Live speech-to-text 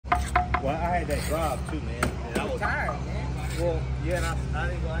Well, I had that drive too, man. And I was tired, man. Well, yeah, and I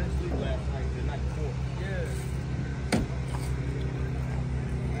didn't sleep last night, the night before. Yeah.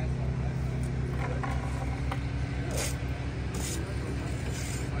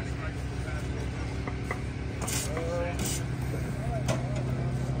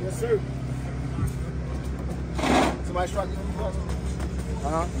 Yes, sir. Somebody strike you?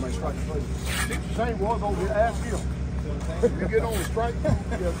 Somebody strike you first. The same was over here. Ask him. You get on the strike,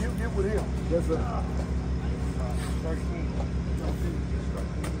 yeah, you get with him. Yes, sir.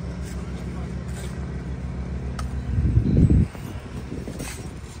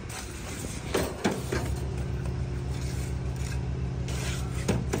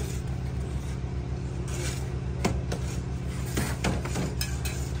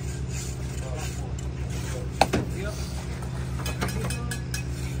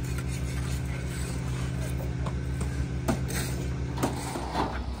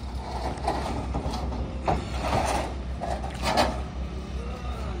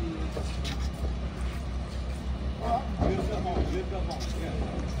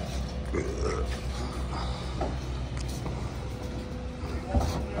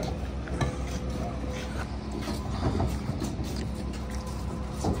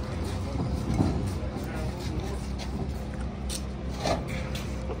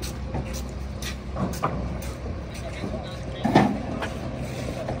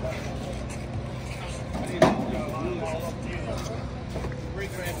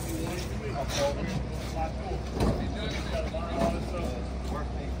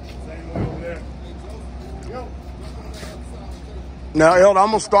 Now, Elder, I'm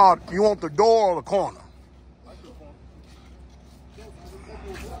going to start. You want the door or the corner?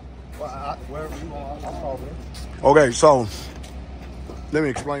 Wherever you want, I'll call it. Okay, so let me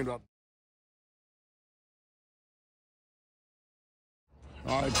explain that.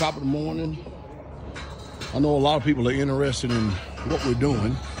 All right, top of the morning. I know a lot of people are interested in what we're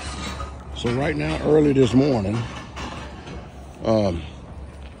doing. So right now, early this morning,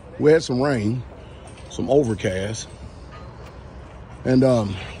 we had some rain, some overcast. And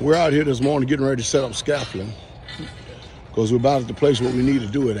we're out here this morning getting ready to set up scaffolding because we're about at the place where we need to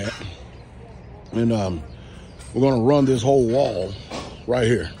do it at. And we're going to run this whole wall right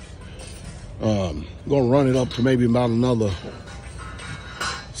here. We're going to run it up to maybe about another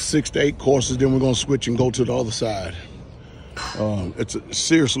 6 to 8 courses. Then we're going to switch and go to the other side. It's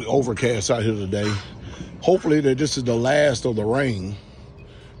seriously overcast out here today. Hopefully that this is the last of the rain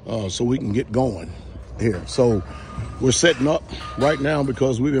so we can get going here. So we're setting up right now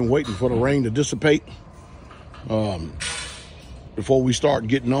because we've been waiting for the rain to dissipate before we start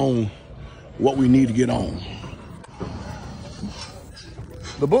getting on what we need to get on.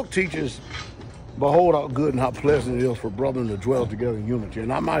 The book teaches, behold how good and how pleasant it is for brethren to dwell together in unity.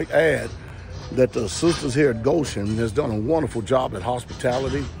 And I might add that the sisters here at Goshen has done a wonderful job at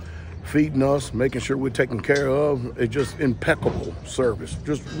hospitality, feeding us, making sure we're taken care of. It's just impeccable service,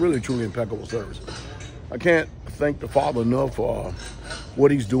 just really, truly impeccable service. I can't thank the Father enough for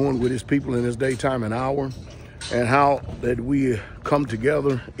what he's doing with his people in this daytime and hour, and how that we come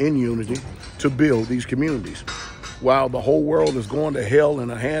together in unity to build these communities. While the whole world is going to hell in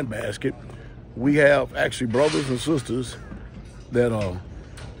a handbasket, we have actually brothers and sisters that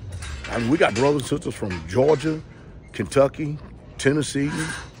we got brothers and sisters from Georgia, Kentucky, Tennessee,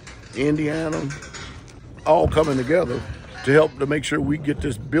 Indiana, all coming together to help to make sure we get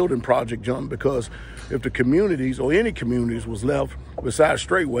this building project done. Because if the communities or any communities was left, besides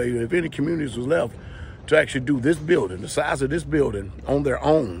Straitway, if any communities was left to actually do this building, the size of this building on their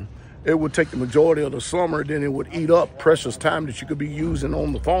own, it would take the majority of the summer, then it would eat up precious time that you could be using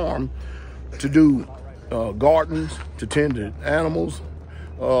on the farm to do gardens, to tend to animals,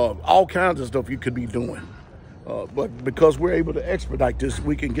 all kinds of stuff you could be doing. But because we're able to expedite this,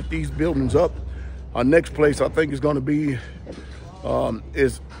 we can get these buildings up. Our next place I think is going to be we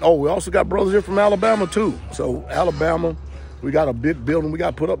also got brothers here from Alabama too. So Alabama, we got a big building we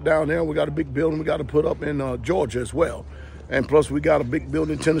got to put up down there. We got a big building we got to put up in Georgia as well. And plus we got a big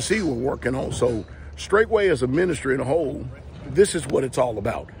building in Tennessee we're working on. So Straitway as a ministry in a whole, this is what it's all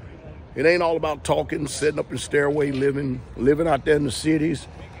about. It ain't all about talking, sitting up in stairway living out there in the cities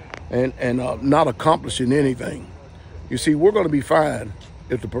and not accomplishing anything. You see, we're going to be fine.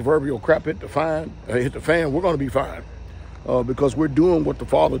 If the proverbial crap hit the fan, we're going to be fine because we're doing what the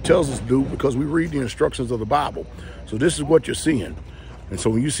Father tells us to do because we read the instructions of the Bible. So this is what you're seeing. And so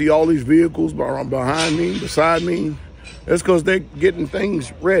when you see all these vehicles behind me, beside me, that's because they're getting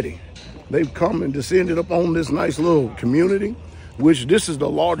things ready. They've come and descended up on this nice little community, which this is the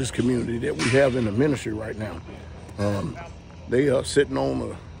largest community that we have in the ministry right now. They are sitting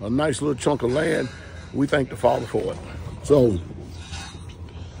on a nice little chunk of land. We thank the Father for it. So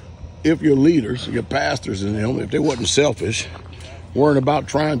if your leaders, your pastors and them, if they wasn't selfish, worrying about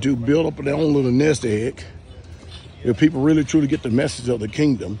trying to build up their own little nest egg, if people really truly get the message of the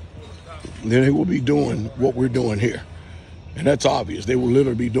kingdom, then they will be doing what we're doing here. And that's obvious. They will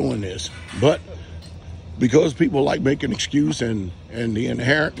literally be doing this. But because people like making excuse and the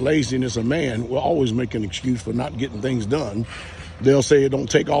inherent laziness of man will always make an excuse for not getting things done, they'll say it don't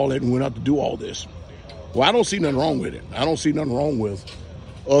take all that and we're not to do all this. Well, I don't see nothing wrong with it. I don't see nothing wrong with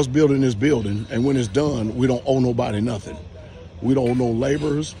us building this building, and when it's done, we don't owe nobody nothing. We don't owe no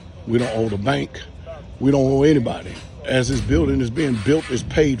laborers. We don't owe the bank. We don't owe anybody. As this building is being built, it's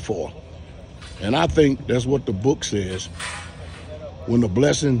paid for. And I think that's what the book says. When the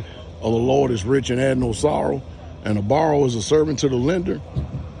blessing of the Lord is rich and add no sorrow, and the borrower is a servant to the lender,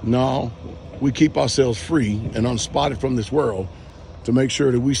 no, we keep ourselves free and unspotted from this world to make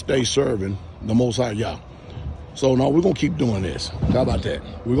sure that we stay serving the Most High Yah. So no, we're going to keep doing this. How about that?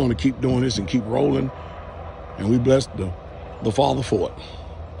 We're going to keep doing this and keep rolling. And we bless the Father for it.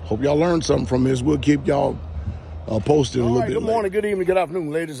 Hope y'all learned something from this. We'll keep y'all posted a little bit. Good morning, good evening, good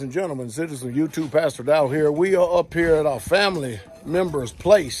afternoon, ladies and gentlemen. Citizens of YouTube, Pastor Dowell here. We are up here at our family member's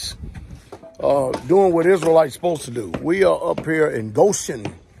place doing what Israelites supposed to do. We are up here in Goshen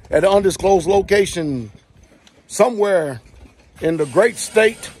at an undisclosed location somewhere in the great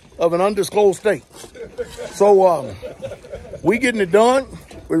state of an undisclosed state. So we getting it done.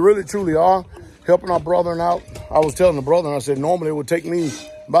 We really truly are helping our brethren out. I was telling the brethren, I said, normally it would take me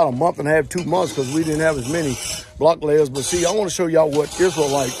about a month and a half, 2 months, because we didn't have as many block layers. But see, I want to show y'all what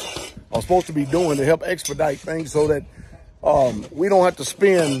Israelites are supposed to be doing to help expedite things so that we don't have to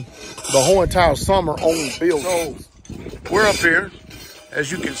spend the whole entire summer on building. So we're up here,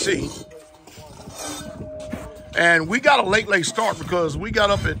 as you can see. And we got a late start because we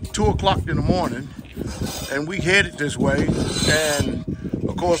got up at 2 o'clock in the morning and we headed this way. And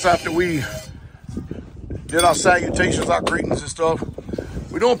of course, after we did our salutations, our greetings and stuff,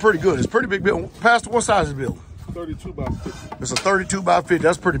 we're doing pretty good. It's a pretty big building. Pastor, what size is the building? 32 by 50. It's a 32 by 50.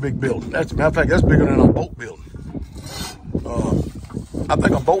 That's a pretty big building. That's, matter of fact, that's bigger than a boat building. I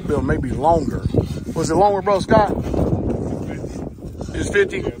think a boat building may be longer. Was it longer, Brother Scott? It's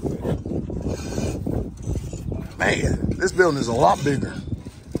 50? Man, this building is a lot bigger.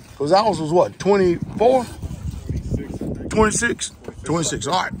 Because ours was what, 24? 26? 26,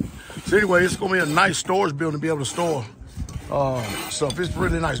 all right. So anyway, it's going to be a nice storage building to be able to store stuff. It's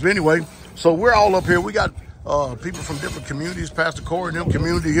really nice. But anyway, so we're all up here. We got people from different communities. Pastor Corey and them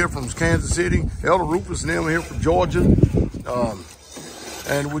community here from Kansas City. Elder Rufus and them here from Georgia.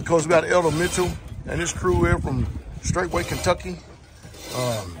 And because we got Elder Mitchell and his crew here from Straitway, Kentucky.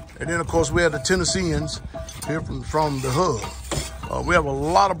 And then, of course, we have the Tennesseans here from the hub. We have a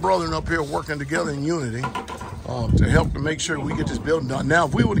lot of brethren up here working together in unity to help to make sure we get this building done. Now,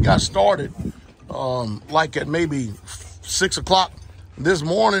 if we would have got started like at maybe 6 o'clock this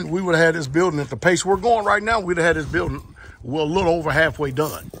morning, we would have had this building at the pace we're going right now. We'd have had this building a little over halfway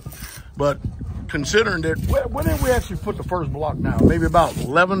done. But considering that, when did we actually put the first block down? Maybe about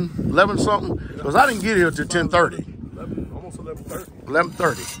 11 something? Because I didn't get here till 10:30. Almost 11:30.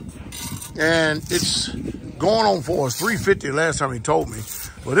 11:30. And it's going on for us 350 last time he told me.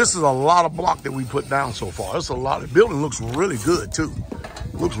 But this is a lot of block that we put down so far. It's a lot. The building looks really good too.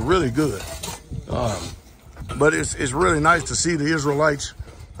 Looks really good. But it's really nice to see the Israelites,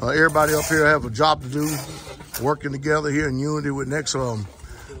 everybody up here have a job to do, working together here in unity with next.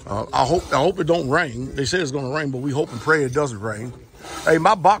 I hope it don't rain. They say it's going to rain, but we hope and pray it doesn't rain. Hey,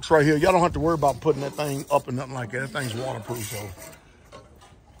 my box right here, y'all don't have to worry about putting that thing up and nothing like that. That thing's waterproof, so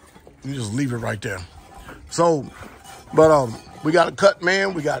you just leave it right there. So, but we got a cut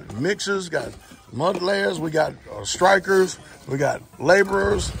man, we got mixers, got mud layers, we got strikers, we got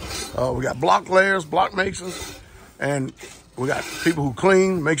laborers, we got block layers, block makers, and we got people who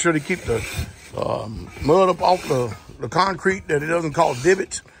clean, make sure they keep the mud up off the concrete, that it doesn't cause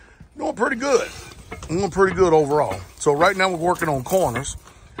divots. Doing pretty good. Doing pretty good overall. So right now we're working on corners,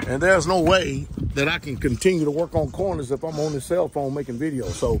 and there's no way that I can continue to work on corners if I'm on the cell phone making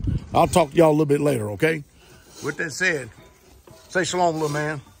videos. So I'll talk to y'all a little bit later, okay? With that said, say shalom, little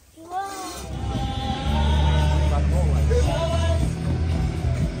man.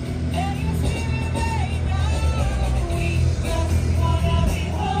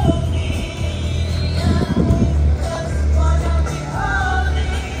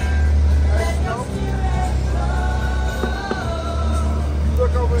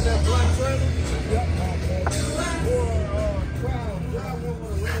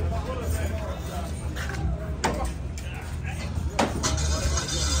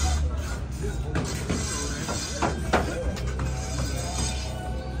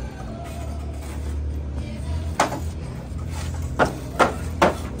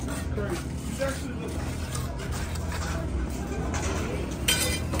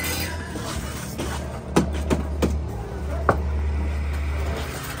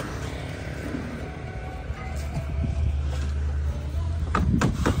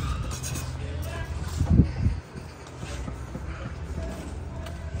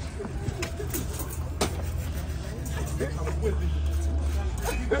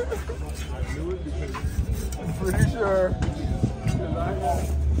 I knew it because I'm pretty sure.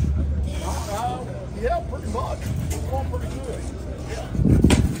 Yeah, pretty much. It's going pretty good.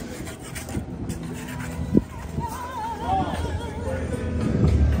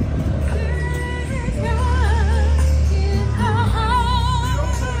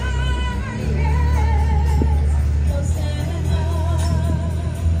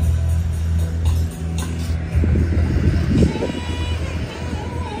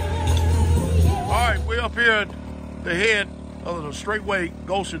 We're up here at the head of the Straitway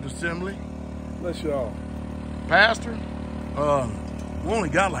Goshen Assembly. Bless y'all. Pastor, we only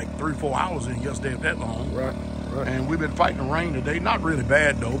got like 3-4 hours in yesterday, if that long. Right. And we've been fighting the rain today. Not really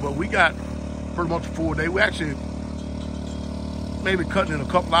bad though, but we got pretty much a full day. We actually maybe cutting it a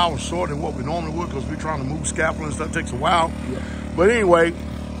couple hours short than what we normally would because we're trying to move scaffolding and stuff. It takes a while. Yeah. But anyway,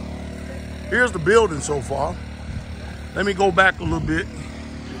 here's the building so far. Let me go back a little bit.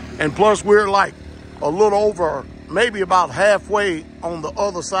 And plus we're like a little over, maybe about halfway on the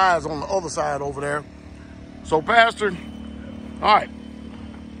other side over there. So Pastor, all right,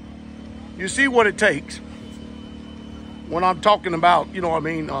 you see what it takes when I'm talking about, you know what I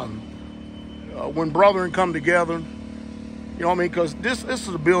mean, when brethren come together, you know what I mean, because this is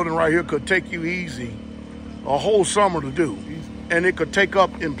a building right here could take you easy a whole summer to do, and it could take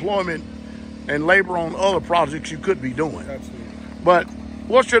up employment and labor on other projects you could be doing. Absolutely. But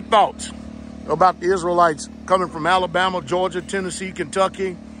what's your thoughts about the Israelites coming from Alabama, Georgia, Tennessee,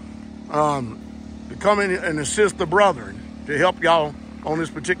 Kentucky, to come in and assist the brethren to help y'all on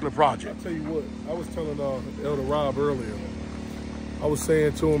this particular project? I'll tell you what, I was telling Elder Rob earlier, I was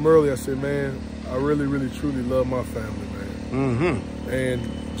saying to him earlier, I said, man, I really, really, truly love my family, man. Mm-hmm.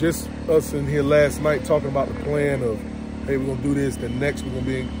 And just us in here last night talking about the plan of, hey, we're going to do this, then next we're going to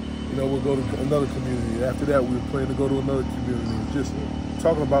be, you know, we'll go to another community. After that, we were planning to go to another community. Just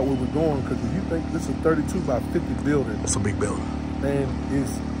talking about where we're going, because if you think this is a 32 by 50 building. It's a big building. And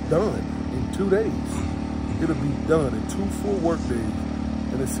it's done in 2 days. It'll be done in 2 full work days.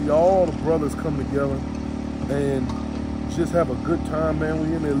 And to see all the brothers come together and just have a good time, man.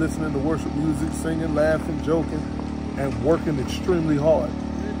 We in there listening to worship music, singing, laughing, joking, and working extremely hard.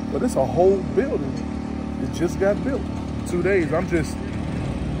 But it's a whole building. It just got built in 2 days.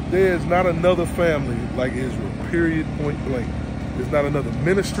 There's not another family like Israel, period, point blank. There's not another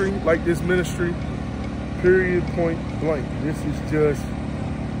ministry like this ministry, period, point blank. This is just,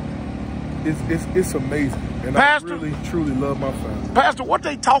 it's amazing. And Pastor, I really, truly love my family. Pastor, what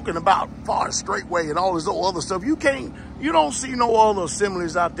they talking about as far as Straitway and all this other stuff, you don't see no other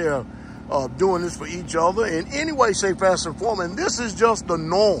assemblies out there doing this for each other in any way, shape, or form, and this is just the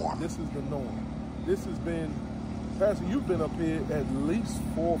norm. This is the norm. This has been, Pastor, you've been up here at least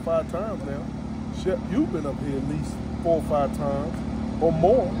 4 or 5 times now. Shep, you've been up here at least 4 or 5 times or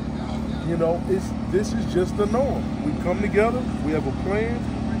more. You know, this is just the norm. We come together, we have a plan,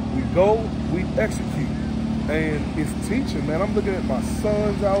 we go, we execute. And it's teaching, man. I'm looking at my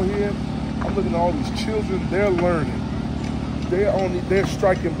sons out here. I'm looking at all these children. They're learning. They're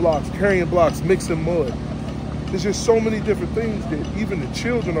striking blocks, carrying blocks, mixing mud. There's just so many different things that even the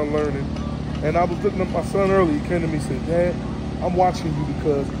children are learning. And I was looking at my son earlier. He came to me and said, Dad, I'm watching you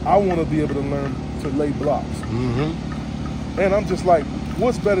because I want to be able to learn to lay blocks. Mm-hmm. And I'm just like,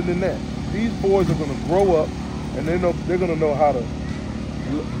 what's better than that? These boys are going to grow up and they're going to know how to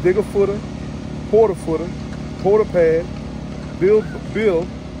dig a footer, porta pad, build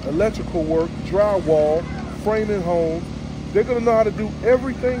electrical work, drywall, framing homes. They're going to know how to do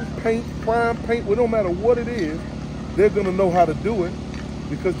everything, paint, prime paint, well, no matter what it is, they're going to know how to do it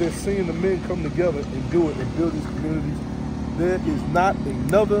because they're seeing the men come together and do it and build these communities. There is not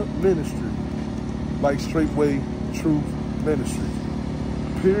another ministry like Straitway Truth Ministries.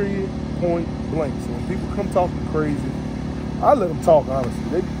 Period, point blank. So when people come talking crazy, I let them talk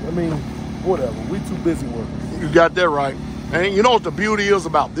honestly. Whatever. We too busy working. You got that right. And you know what the beauty is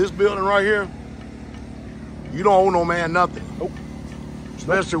about this building right here? You don't owe no man nothing. Nope.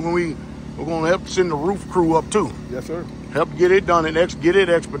 Especially when we're going to help send the roof crew up too. Yes, sir. Help get it done and get it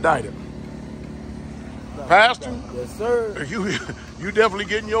expedited. Pastor? Yes, sir. You definitely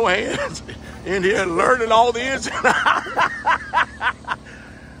getting your hands in here learning all the ins and outs.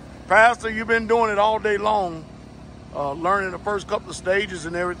 Pastor, you've been doing it all day long, learning the first couple of stages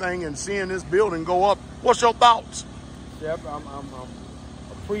and everything and seeing this building go up. What's your thoughts? Yep, I'm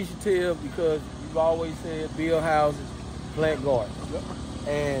appreciative because you've always said build houses, plant gardens. Yep.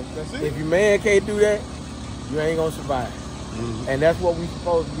 And That's it. if your man can't do that, you ain't gonna survive. Mm-hmm. And that's what we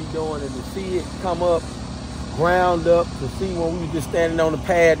supposed to be doing, and to see it come up, ground up, to see when we were just standing on the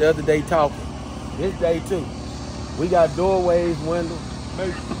pad the other day talking. This day too. We got doorways, windows,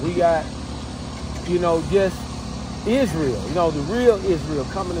 We got, you know, just Israel, you know, the real Israel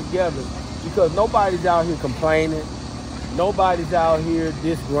coming together, because nobody's out here complaining. Nobody's out here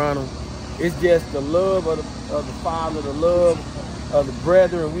disgruntled. It's just the love of the Father, the love of the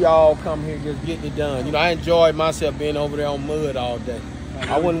brethren. We all come here just getting it done. You know, I enjoyed myself being over there on mud all day.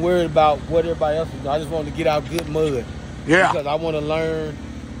 I wasn't worried about what everybody else was doing. I just wanted to get out good mud. Yeah. Because I want to learn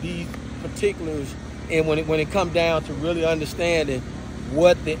these particulars, and when it comes down to really understanding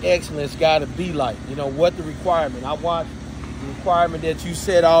what the excellence got to be like, you know, what the requirement. I watched the requirement that you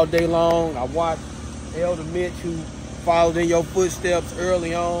said all day long. I watched Elder Mitch, who followed in your footsteps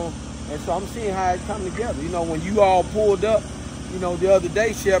early on. And so I'm seeing how it come together. You know, when you all pulled up, you know, the other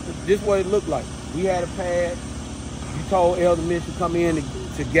day, Shepherd, this is what it looked like. We had a pad. You told Elder Mitch to come in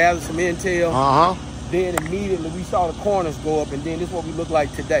to gather some intel. Uh-huh. Then immediately we saw the corners go up, and then this is what we look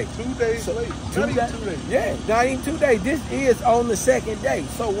like today. 2 days late. Not even 2 days. Yeah, not even 2 days. This is on the second day.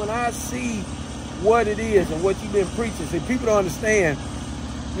 So when I see what it is and what you've been preaching, see, people don't understand,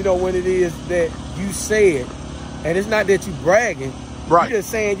 you know, when it is that you said, and it's not that you bragging. Right. You're just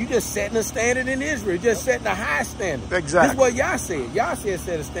saying, you just setting a standard in Israel. Just setting a high standard. Exactly. This is what y'all said. Y'all said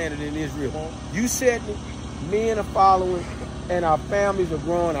set a standard in Israel. You setting it, men are following, and our families are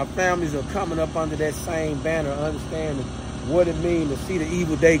growing. Our families are coming up under that same banner, understanding what it means to see the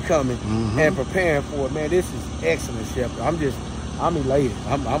evil day coming and preparing for it. Man, this is excellent, Shepherd. I'm elated.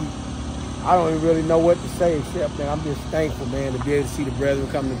 I don't even really know what to say, except that I'm just thankful, man, to be able to see the brethren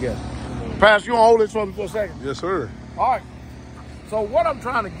come together. Pastor, you want to hold this for me for a second? Yes, sir. All right. So what I'm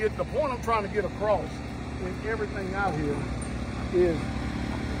trying to get, the point I'm trying to get across in everything out here is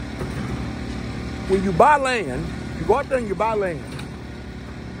when you buy land, you go out there and you buy land,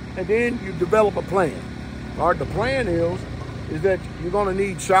 and then you develop a plan. All right, the plan is that you're going to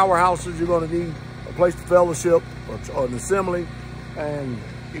need shower houses, you're going to need a place to fellowship, or an assembly, and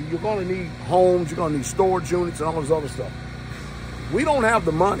you're going to need homes, you're going to need storage units and all this other stuff. We don't have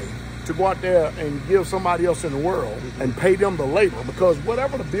the money to go out there and give somebody else in the world and pay them the labor, because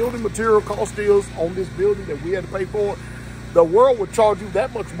whatever the building material cost is on this building that we had to pay for, the world would charge you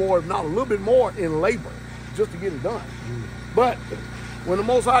that much more, if not a little bit more, in labor just to get it done. But when the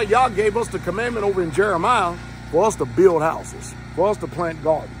Most High Yah gave us the commandment over in Jeremiah for us to build houses, for us to plant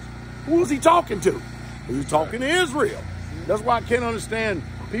gardens, who was he talking to? He was talking to Israel. That's why I can't understand,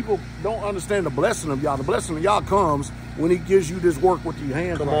 people don't understand the blessing of Yah. The blessing of Yah comes when he gives you this work with your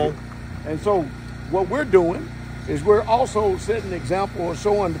hands. Come on. And so what we're doing is we're also setting an example or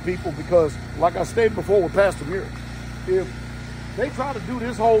showing the people, because like I stated before with Pastor Muir, if they try to do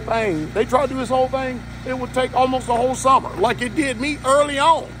this whole thing, it would take almost a whole summer, like it did me early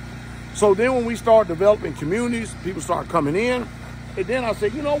on. So then when we start developing communities, people start coming in, and then I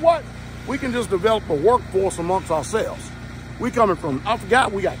said, you know what? We can just develop a workforce amongst ourselves. We coming from, I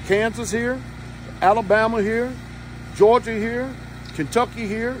forgot, we got Kansas here, Alabama here, Georgia here, Kentucky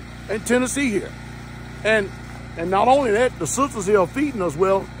here, and Tennessee here. And not only that, the sisters here are feeding us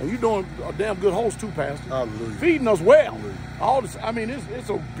well, and you're doing a damn good host too, Pastor. Hallelujah. Feeding us well. Hallelujah. All this, I mean, it's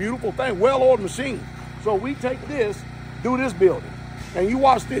a beautiful thing, well-oiled machine. So we take this, do this building, and you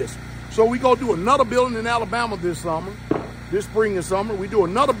watch this. So we go do another building in Alabama this spring and summer. We do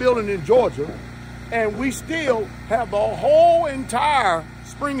another building in Georgia, and we still have the whole entire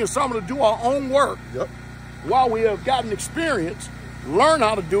spring and summer to do our own work. Yep. While we have gotten experience, learn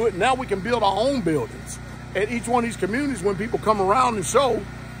how to do it, now we can build our own buildings at each one of these communities when people come around and show.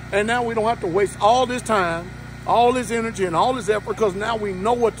 And now we don't have to waste all this time, all this energy, and all this effort, because now we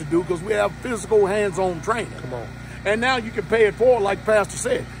know what to do, because we have physical hands-on training. Come on. And now you can pay it forward, like Pastor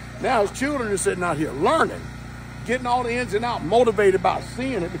said. Now his children are sitting out here learning, getting all the ins and outs, motivated by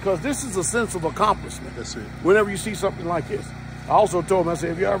seeing it, because this is a sense of accomplishment. That's it. Whenever you see something like this. I also told him, I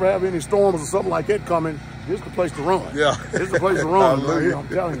said, if you ever have any storms or something like that coming, this is the place to run. Yeah. This is the place to run right here, I'm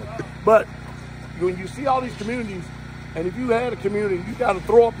telling you. But when you see all these communities, and if you had a community, you got to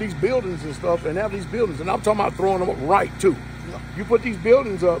throw up these buildings and stuff and have these buildings. And I'm talking about throwing them up right, too. You put these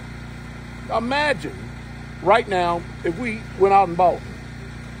buildings up, imagine right now if we went out and bought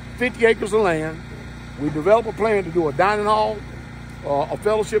 50 acres of land, we develop a plan to do a dining hall, a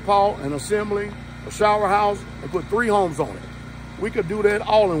fellowship hall, an assembly, a shower house, and put 3 homes on it. We could do that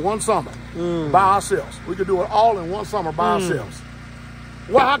all in one summer by ourselves. We could do it all in one summer by ourselves.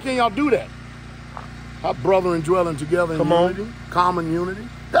 Well, how can y'all do that? Our brethren dwelling together in unity, common unity.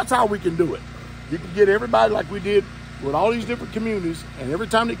 That's how we can do it. You can get everybody like we did with all these different communities, and every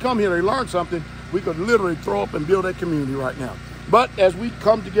time they come here, they learn something. We could literally throw up and build that community right now. But as we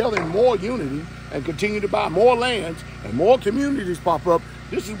come together in more unity and continue to buy more lands and more communities pop up,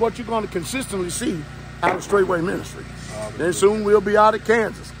 this is what you're going to consistently see out of Straitway Ministry. Then soon we'll be out at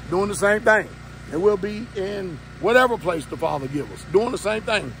Kansas doing the same thing. And we'll be in whatever place the Father gives us, doing the same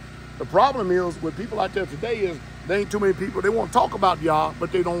thing. The problem is with people out there today is there ain't too many people. They want to talk about Yah,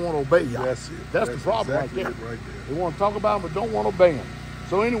 but they don't want to obey Yah. That's it. That's the problem exactly right there. right there. They want to talk about him, but don't want to obey him.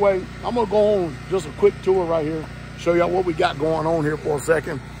 So anyway, I'm going to go on just a quick tour right here, show y'all what we got going on here for a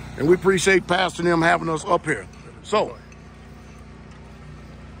second. And we appreciate Pastor and them having us up here. So,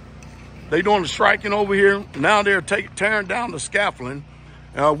 they doing the striking over here. Now they're tearing down the scaffolding,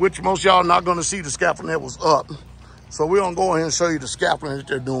 which most of y'all are not going to see the scaffolding that was up. So we're going to go ahead and show you the scaffolding that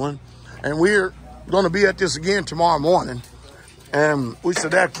they're doing. And we're going to be at this again tomorrow morning. And we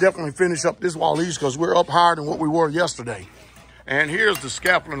should definitely finish up this wall east because we're up higher than what we were yesterday. And here's the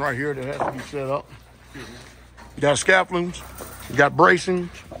scaffolding right here that has to be set up. You got scaffoldings, you got bracing,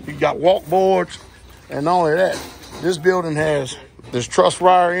 you got walk boards, and not only that, this building has this truss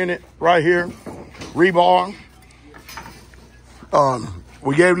wire in it right here, rebar.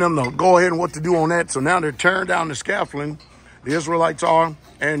 We gave them the go ahead and what to do on that. So now they're tearing down the scaffolding, the Israelites are,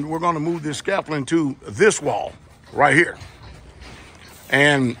 and we're going to move this scaffolding to this wall right here.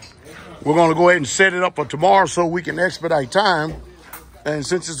 And we're going to go ahead and set it up for tomorrow so we can expedite time. And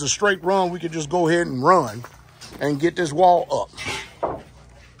since it's a straight run, we can just go ahead and run and get this wall up.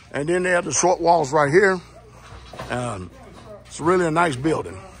 And then they have the short walls right here. It's really a nice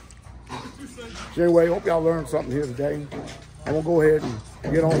building. So anyway, hope y'all learned something here today. I'm going to go ahead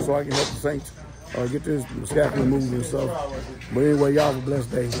and get on so I can help the saints get this scaffolding moved and stuff. But anyway, y'all have a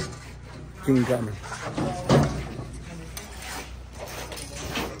blessed day. King coming.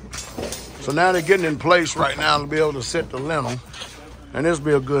 So now they're getting in place right now to be able to set the lintel. And this will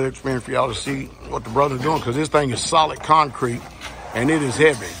be a good experience for y'all to see what the brother's doing because this thing is solid concrete and it is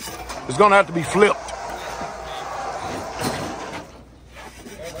heavy. It's going to have to be flipped.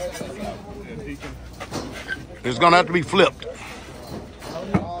 It's going to have to be flipped.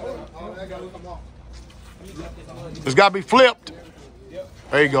 It's got to be flipped.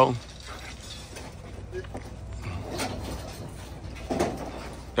 There you go.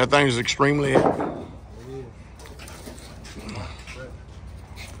 That thing is extremely heavy.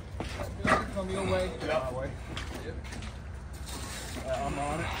 Come your way. I'm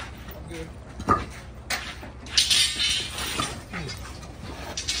on it. I'm good.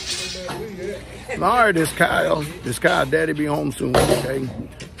 All right, this Kyle daddy be home soon, okay?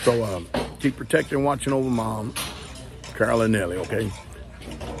 So keep protecting and watching over Mom, Carol and Nellie, okay?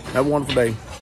 Have a wonderful day.